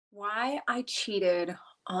why I cheated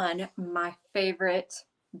on my favorite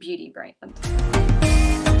beauty brand.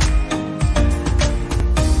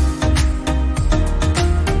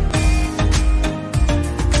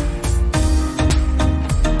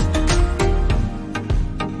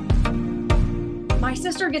 My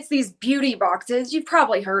sister gets these beauty boxes. You've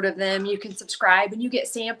probably heard of them. You can subscribe and you get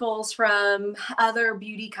samples from other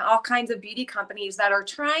all kinds of beauty companies that are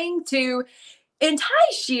trying to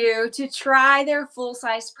entice you to try their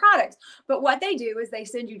full-size products. But what they do is they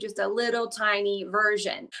send you just a little tiny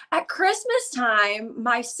version. At Christmas time,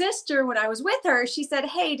 my sister, when I was with her, she said,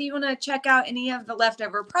 "Hey, do you want to check out any of the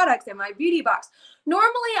leftover products in my beauty box?"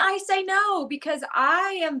 Normally I say no because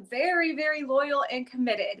I am very, very loyal and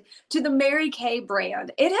committed to the Mary Kay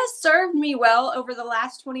brand. It has served me well over the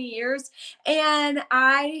last 20 years, and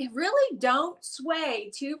I really don't sway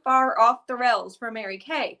too far off the rails for Mary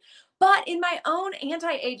Kay. But in my own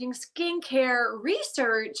anti-aging skincare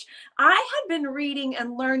research, I had been reading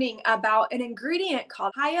and learning about an ingredient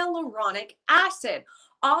called hyaluronic acid,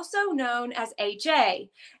 also known as HA.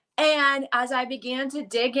 And as I began to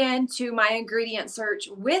dig into my ingredient search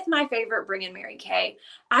with my favorite brand, Mary Kay,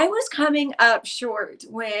 I was coming up short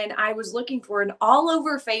when I was looking for an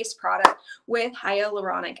all-over face product with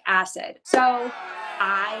hyaluronic acid. So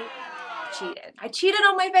I cheated. I cheated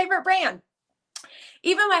on my favorite brand.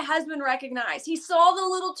 Even my husband recognized. He saw the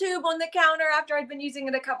little tube on the counter after I'd been using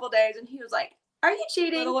it a couple days, and he was like, "Are you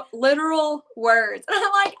cheating?" Literal words. And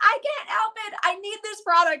I'm like, I can't help it. I need this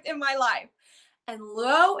product in my life. And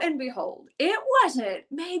lo and behold, it wasn't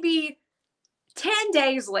maybe 10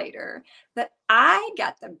 days later that I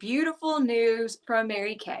got the beautiful news from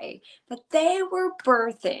Mary Kay that they were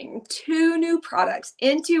birthing 2 new products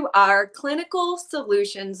into our Clinical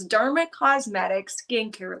Solutions Dermacosmetics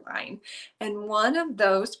skincare line. And one of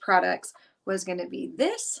those products was going to be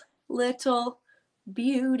this little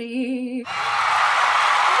beauty.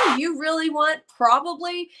 What you really want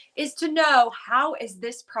probably is to know, how is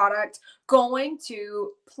this product going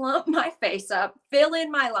to plump my face up, fill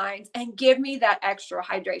in my lines, and give me that extra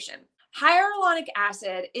hydration? Hyaluronic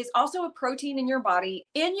acid is also a protein in your body.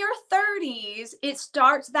 In your 30s, it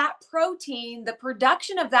starts that protein, the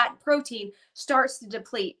production of that protein starts to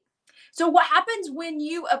deplete. So what happens when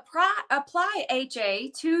you apply HA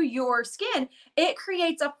to your skin? It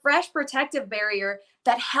creates a fresh protective barrier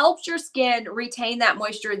that helps your skin retain that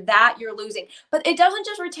moisture that you're losing. But it doesn't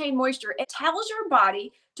just retain moisture. It tells your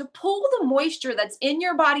body to pull the moisture that's in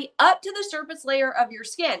your body up to the surface layer of your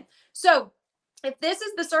skin. So if this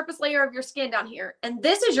is the surface layer of your skin down here, and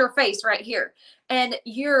this is your face right here, and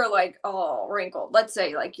you're like, oh, wrinkled. Let's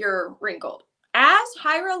say like you're wrinkled. As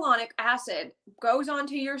hyaluronic acid goes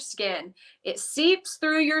onto your skin, it seeps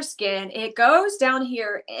through your skin, it goes down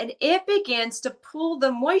here, and it begins to pull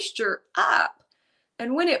the moisture up.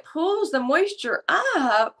 And when it pulls the moisture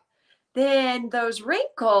up, then those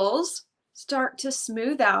wrinkles start to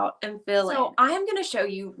smooth out and fill in. So I am going to show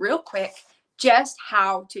you real quick just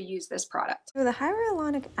how to use this product. So the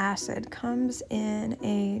hyaluronic acid comes in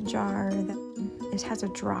a jar that has a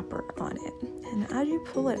dropper on it. And as you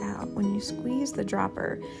pull it out, when you squeeze the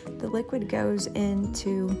dropper, the liquid goes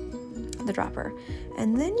into the dropper.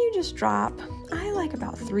 And then you just drop, I like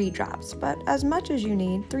about 3 drops, but as much as you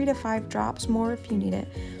need, 3 to 5 drops, more if you need it.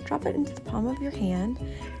 Drop it into the palm of your hand,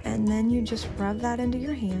 and then you just rub that into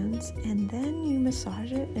your hands, and then you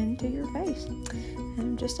massage it into your face.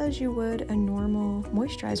 And just as you would a normal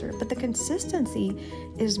moisturizer, but the consistency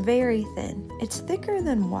is very thin. It's thicker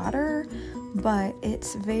than water, but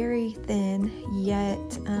it's very thin, yet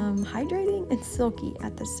hydrating and silky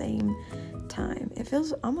at the same time. It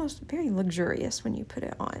feels almost very luxurious when you put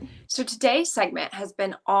it on. So today's segment has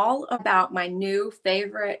been all about my new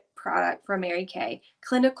favorite product from Mary Kay,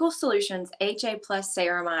 Clinical Solutions HA Plus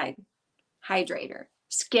Ceramide Hydrator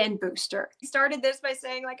Skin Booster. I started this by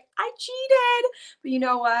saying like, I cheated, but you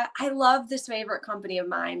know what? I love this favorite company of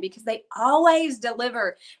mine because they always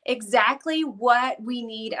deliver exactly what we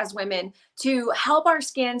need as women to help our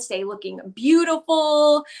skin stay looking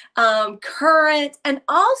beautiful, current, and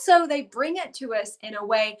also they bring it to us in a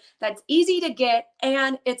way that's easy to get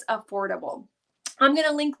and it's affordable. I'm going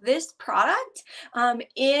to link this product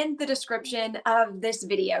in the description of this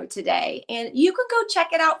video today. And you can go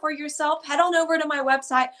check it out for yourself. Head on over to my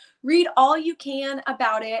website, read all you can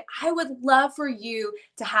about it. I would love for you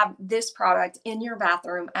to have this product in your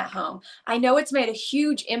bathroom at home. I know it's made a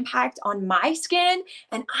huge impact on my skin,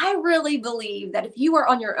 and I really believe that if you are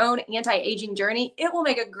on your own anti-aging journey, it will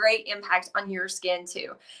make a great impact on your skin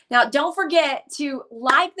too. Now, don't forget to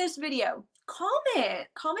like this video, comment.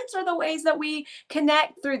 Comments are the ways that we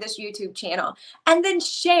connect through this YouTube channel. And then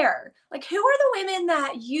share. Like, who are the women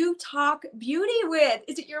that you talk beauty with?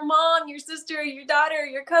 Is it your mom, your sister, your daughter,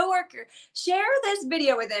 your coworker? Share this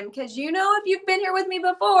video with them, because you know, if you've been here with me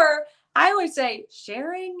before, I always say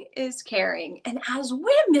sharing is caring. And as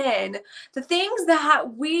women, the things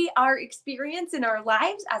that we are experiencing in our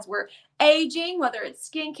lives as we're aging, whether it's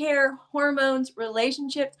skincare, hormones,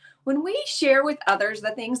 relationships, when we share with others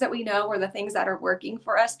the things that we know or the things that are working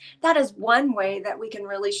for us, that is one way that we can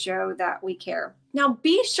really show that we care. Now,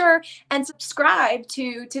 be sure and subscribe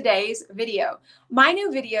to today's video. My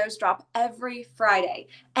new videos drop every Friday.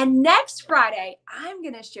 And next Friday, I'm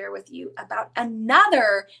going to share with you about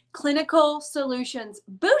another clinical solutions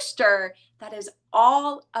booster that is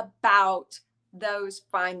all about those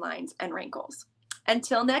fine lines and wrinkles.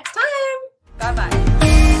 Until next time, bye-bye.